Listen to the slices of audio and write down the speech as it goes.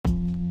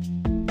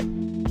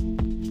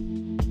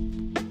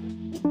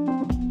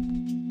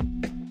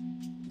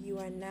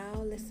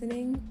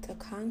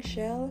Conch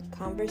Shell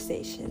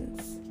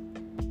Conversations.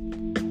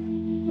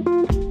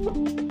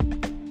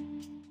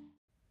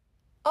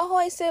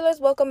 Ahoy sailors,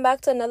 welcome back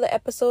to another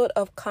episode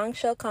of Conch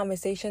Shell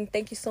Conversation.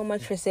 Thank you so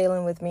much for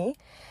sailing with me.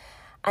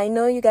 I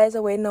know you guys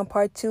are waiting on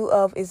part 2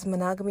 of Is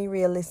Monogamy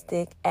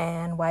Realistic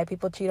and why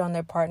people cheat on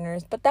their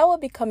partners, but that will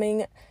be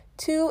coming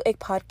to a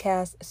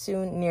podcast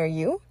soon near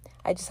you.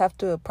 I just have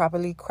to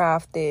properly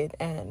craft it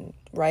and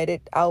write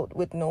it out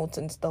with notes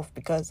and stuff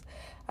because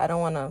I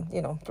don't want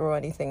to, throw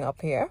anything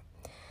up here.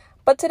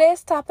 But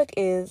today's topic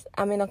is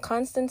I'm in a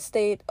constant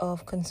state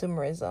of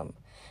consumerism.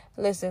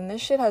 Listen, this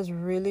shit has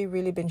really,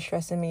 really been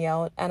stressing me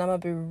out, and I'm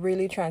going to be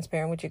really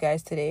transparent with you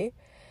guys today.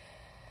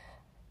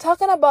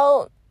 Talking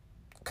about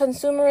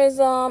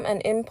consumerism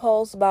and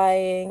impulse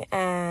buying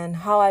and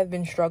how I've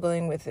been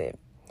struggling with it.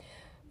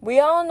 We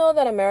all know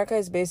that America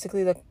is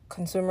basically the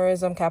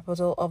consumerism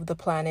capital of the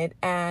planet,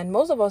 and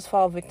most of us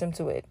fall victim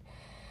to it.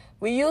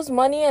 We use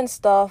money and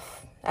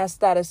stuff as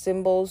status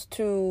symbols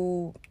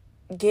to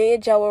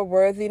gauge our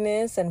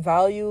worthiness and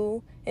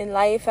value in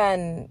life,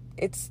 and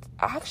it's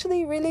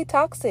actually really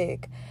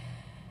toxic.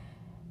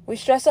 We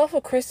stress out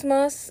for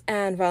Christmas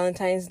and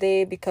Valentine's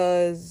Day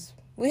because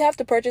we have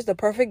to purchase the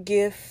perfect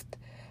gift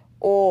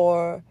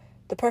or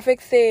the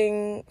perfect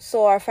thing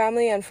so our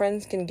family and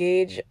friends can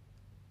gauge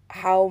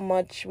how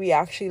much we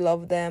actually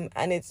love them.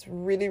 And it's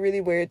really,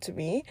 really weird to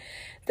me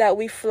that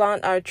we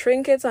flaunt our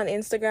trinkets on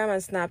Instagram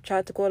and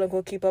Snapchat to quote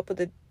unquote keep up with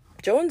the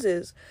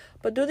Joneses.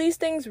 But do these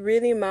things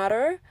really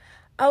matter?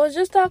 I was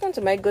just talking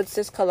to my good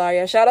sis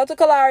Kalaria. Shout out to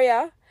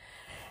Kalaria.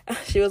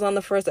 She was on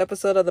the first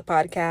episode of the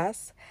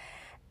podcast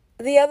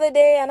the other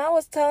day, and I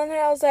was telling her,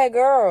 I was like,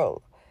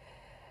 girl,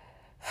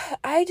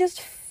 I just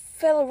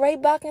fell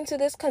right back into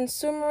this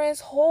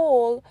consumerist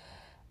hole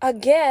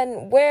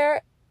again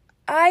where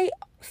I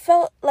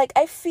feel like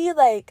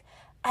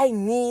I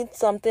need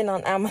something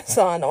on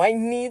Amazon or I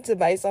need to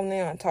buy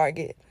something on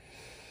Target.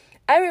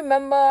 I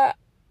remember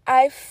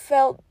I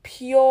felt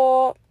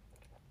pure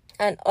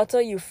and utter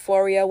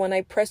euphoria when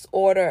I pressed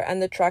order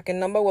and the tracking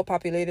number will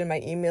populate in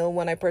my email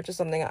when I purchase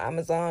something on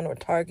Amazon or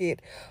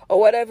Target or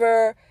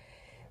whatever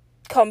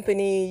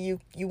company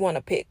you want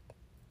to pick.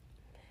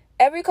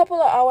 Every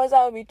couple of hours,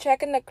 I would be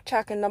checking the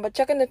tracking number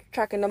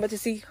to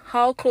see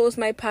how close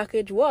my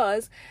package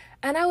was.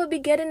 And I would be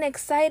getting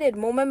excited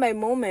moment by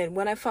moment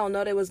when I found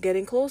out it was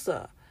getting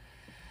closer.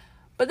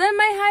 But then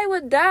my high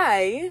would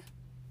die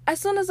as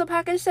soon as the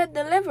package said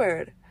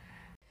delivered.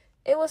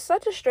 It was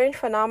such a strange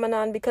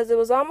phenomenon because it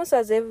was almost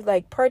as if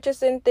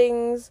purchasing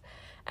things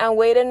and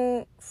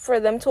waiting for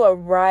them to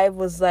arrive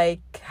was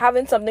like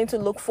having something to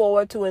look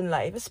forward to in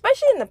life,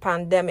 especially in the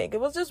pandemic. It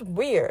was just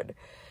weird.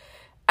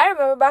 I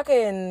remember back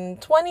in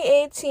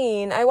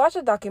 2018, I watched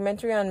a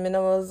documentary on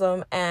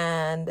minimalism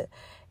and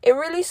it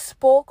really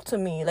spoke to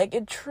me.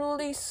 It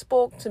truly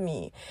spoke to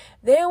me.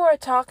 They were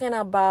talking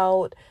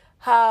about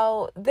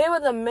how they were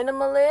the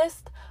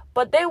minimalist,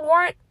 but they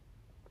weren't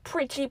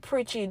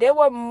preachy. They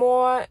were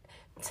more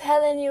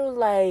telling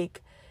you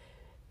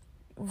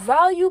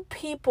value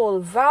people,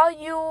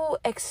 value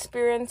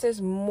experiences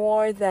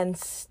more than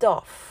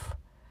stuff.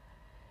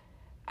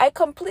 I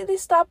completely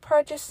stopped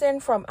purchasing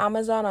from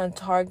Amazon and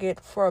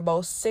Target for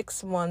about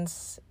 6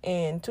 months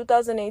in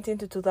 2018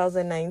 to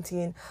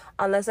 2019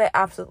 unless I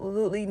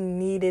absolutely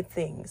needed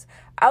things.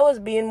 I was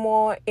being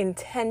more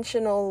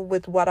intentional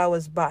with what I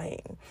was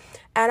buying.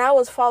 And I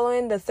was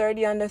following the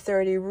 30 under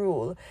 30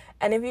 rule.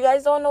 And if you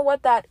guys don't know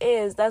what that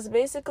is, that's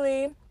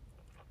basically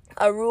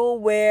a rule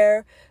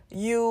where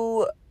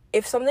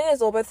if something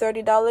is over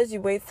 $30,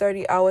 you wait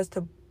 30 hours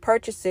to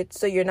purchase it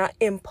so you're not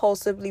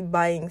impulsively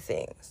buying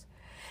things.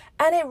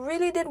 And it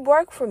really did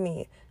work for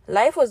me.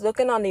 Life was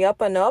looking on the up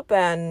and up,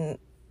 and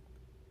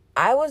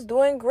I was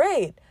doing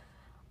great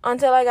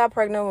until I got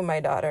pregnant with my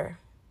daughter.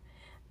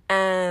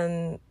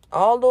 And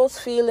all those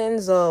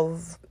feelings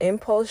of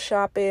impulse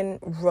shopping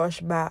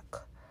rushed back.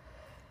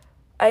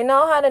 I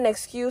now had an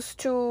excuse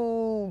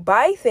to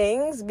buy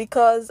things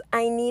because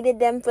I needed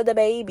them for the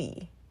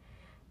baby.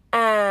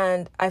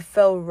 And I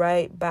fell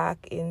right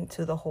back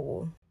into the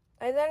hole.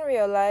 I then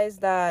realized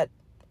that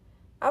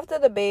after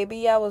the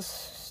baby, I was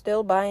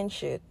still buying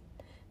shit.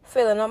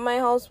 Filling up my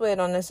house with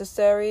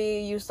unnecessary,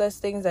 useless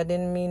things that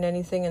didn't mean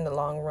anything in the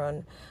long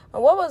run.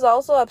 And what was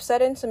also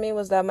upsetting to me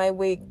was that my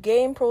weight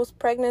gained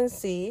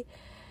post-pregnancy.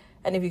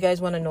 And if you guys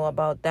want to know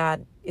about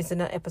that, it's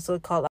in an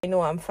episode called I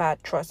Know I'm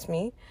Fat, Trust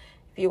Me.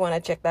 If you want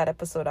to check that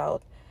episode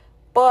out.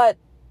 But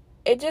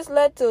it just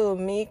led to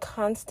me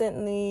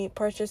constantly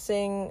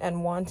purchasing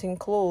and wanting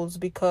clothes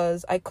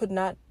because I could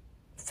not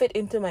fit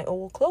into my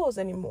old clothes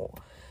anymore.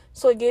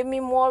 So it gave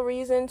me more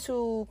reason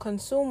to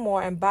consume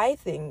more and buy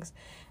things.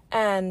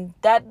 And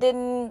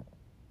me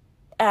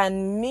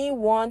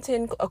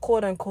wanting a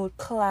quote-unquote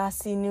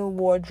classy new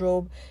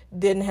wardrobe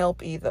didn't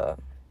help either.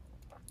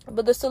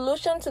 But the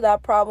solution to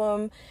that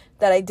problem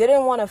that I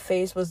didn't want to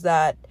face was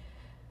that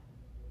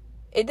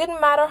it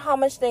didn't matter how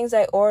much things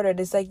I ordered.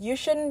 It's you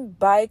shouldn't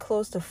buy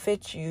clothes to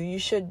fit you. You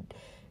should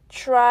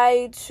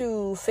try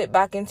to fit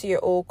back into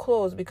your old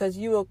clothes because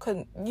you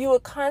will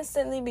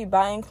constantly be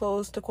buying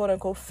clothes to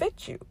quote-unquote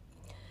fit you.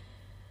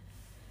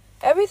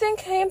 Everything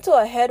came to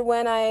a head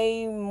when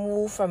I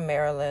moved from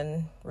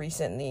Maryland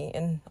recently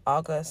in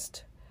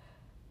August.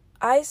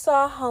 I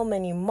saw how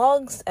many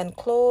mugs and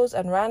clothes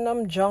and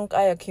random junk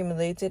I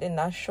accumulated in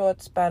that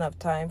short span of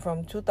time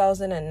from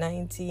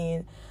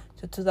 2019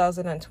 to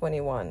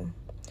 2021.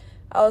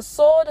 I was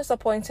so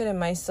disappointed in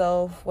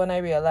myself when I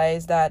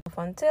realized that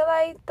until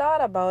I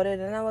thought about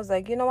it and I was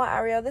like, you know what,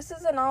 Ariel, this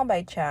isn't all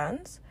by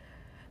chance.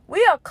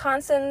 We are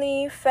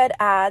constantly fed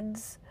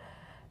ads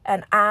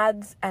and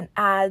ads and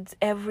ads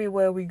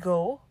everywhere we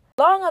go.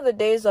 Long are the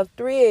days of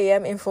 3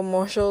 a.m.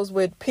 infomercials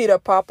with Peter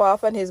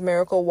Popoff and his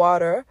miracle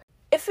water.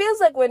 It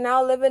feels like we're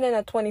now living in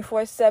a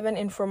 24/7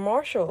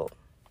 infomercial.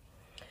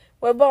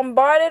 We're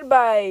bombarded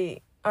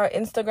by our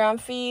Instagram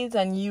feeds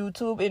and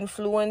YouTube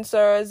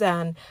influencers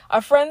and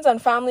our friends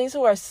and families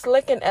who are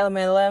slick in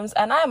MLMs.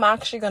 And I'm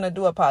actually going to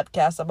do a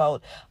podcast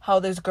about how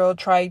this girl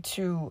tried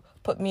to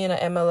put me in an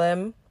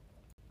MLM.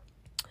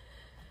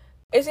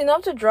 It's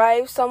enough to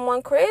drive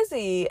someone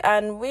crazy.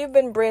 And we've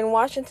been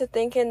brainwashed into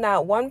thinking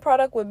that one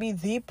product would be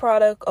the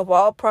product of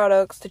all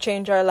products to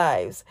change our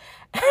lives.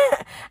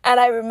 And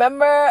I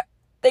remember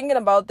thinking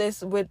about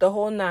this with the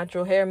whole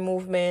natural hair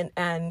movement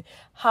and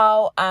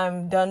how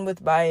I'm done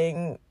with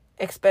buying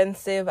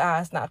expensive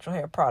ass natural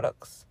hair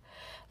products.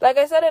 Like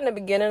I said in the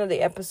beginning of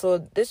the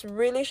episode, this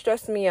really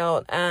stressed me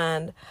out,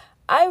 and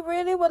I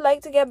really would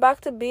like to get back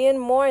to being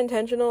more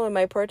intentional in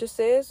my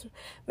purchases.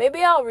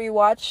 Maybe I'll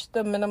rewatch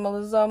the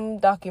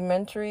minimalism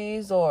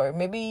documentaries, or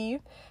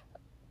maybe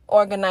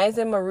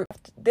organizing my.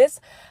 This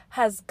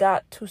has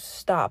got to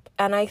stop.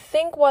 And I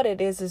think what it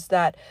is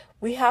that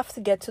we have to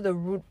get to the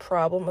root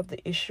problem of the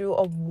issue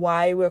of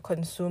why we're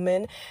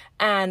consuming.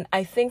 And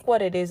I think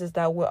what it is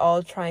that we're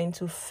all trying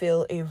to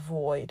fill a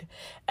void.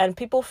 And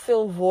people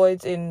fill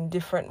voids in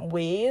different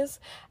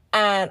ways.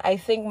 And I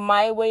think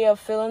my way of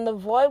filling the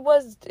void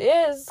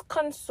is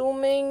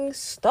consuming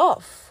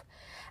stuff.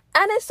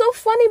 And it's so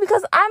funny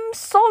because I'm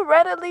so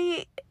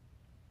readily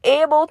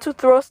able to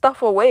throw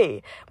stuff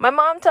away. My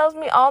mom tells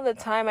me all the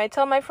time, I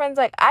tell my friends,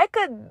 like, I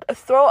could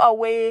throw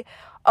away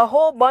a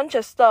whole bunch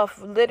of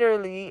stuff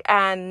literally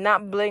and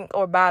not blink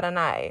or bat an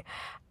eye.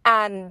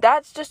 And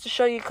that's just to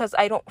show you because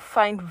I don't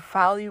find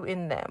value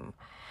in them.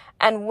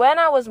 And when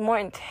I was more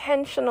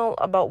intentional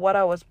about what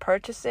I was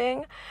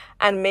purchasing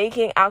and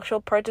making actual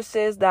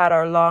purchases that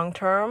are long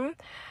term,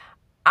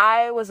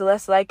 I was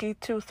less likely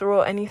to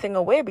throw anything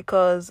away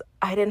because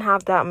I didn't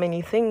have that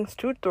many things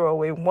to throw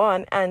away,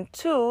 one. And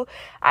two,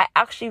 I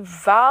actually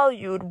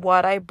valued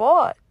what I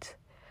bought.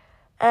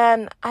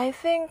 And I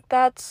think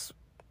that's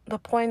the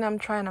point I'm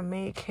trying to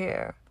make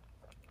here.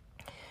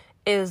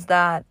 Is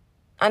that,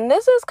 and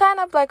this is kind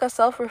of like a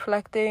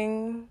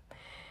self-reflecting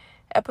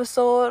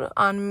episode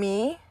on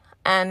me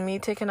and me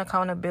taking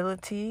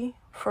accountability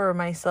for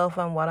myself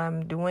and what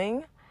I'm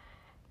doing.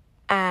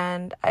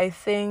 And I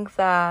think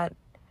that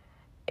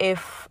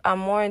if I'm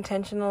more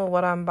intentional in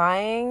what I'm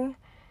buying,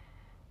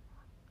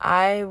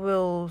 I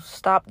will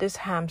stop this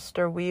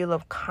hamster wheel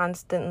of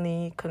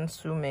constantly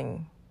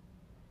consuming.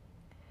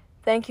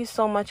 Thank you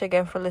so much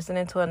again for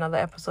listening to another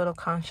episode of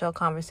Conch Shell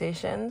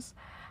Conversations.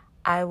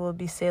 I will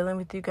be sailing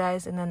with you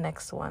guys in the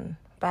next one.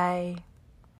 Bye.